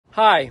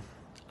Hi,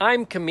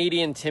 I'm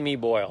comedian Timmy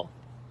Boyle,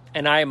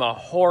 and I am a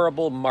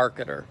horrible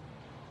marketer.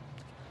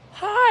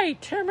 Hi,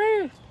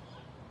 Timmy.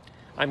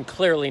 I'm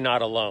clearly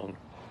not alone.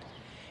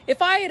 If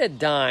I had a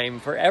dime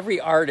for every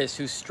artist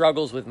who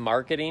struggles with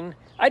marketing,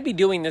 I'd be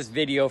doing this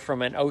video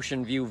from an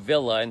ocean view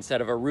villa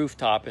instead of a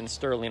rooftop in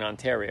Stirling,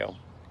 Ontario.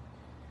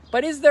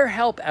 But is there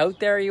help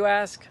out there, you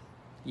ask?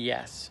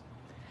 Yes.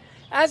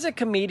 As a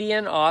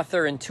comedian,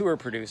 author, and tour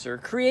producer,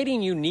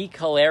 creating unique,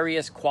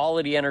 hilarious,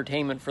 quality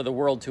entertainment for the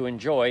world to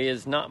enjoy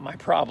is not my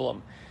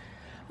problem.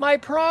 My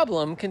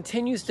problem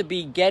continues to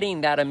be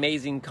getting that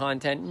amazing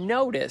content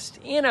noticed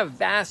in a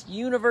vast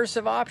universe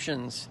of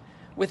options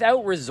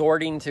without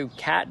resorting to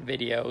cat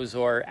videos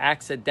or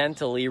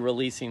accidentally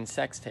releasing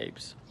sex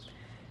tapes.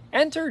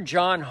 Enter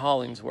John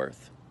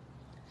Hollingsworth.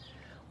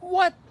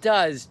 What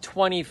does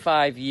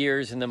 25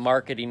 years in the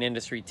marketing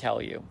industry tell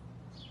you?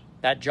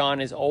 That John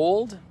is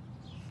old?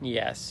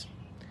 Yes.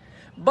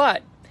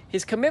 But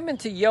his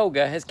commitment to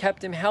yoga has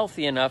kept him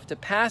healthy enough to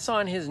pass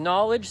on his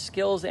knowledge,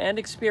 skills, and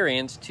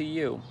experience to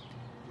you.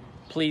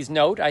 Please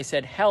note I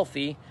said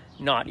healthy,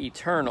 not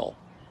eternal,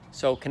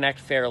 so connect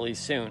fairly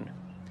soon.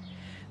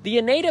 The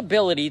innate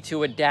ability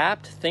to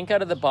adapt, think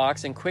out of the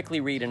box, and quickly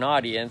read an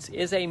audience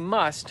is a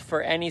must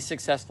for any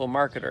successful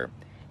marketer,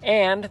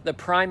 and the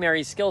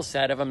primary skill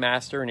set of a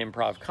master in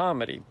improv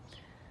comedy.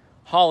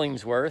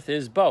 Hollingsworth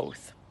is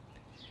both.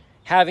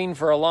 Having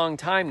for a long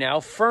time now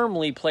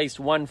firmly placed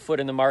one foot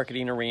in the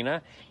marketing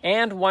arena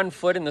and one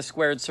foot in the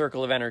squared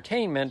circle of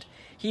entertainment,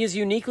 he is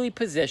uniquely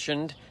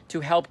positioned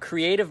to help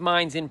creative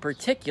minds in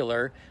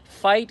particular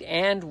fight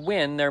and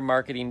win their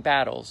marketing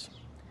battles.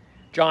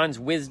 John's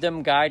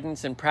wisdom,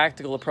 guidance, and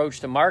practical approach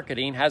to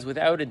marketing has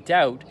without a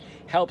doubt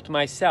helped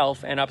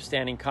myself and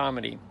upstanding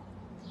comedy.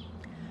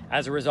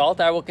 As a result,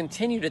 I will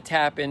continue to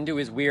tap into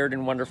his weird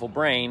and wonderful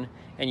brain,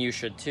 and you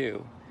should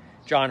too.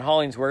 John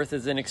Hollingsworth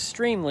is an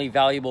extremely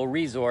valuable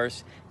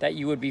resource that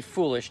you would be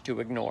foolish to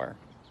ignore.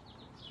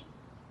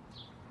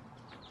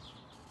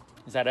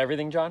 Is that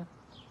everything, John?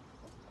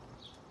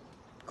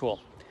 Cool.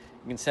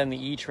 You can send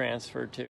the e-transfer to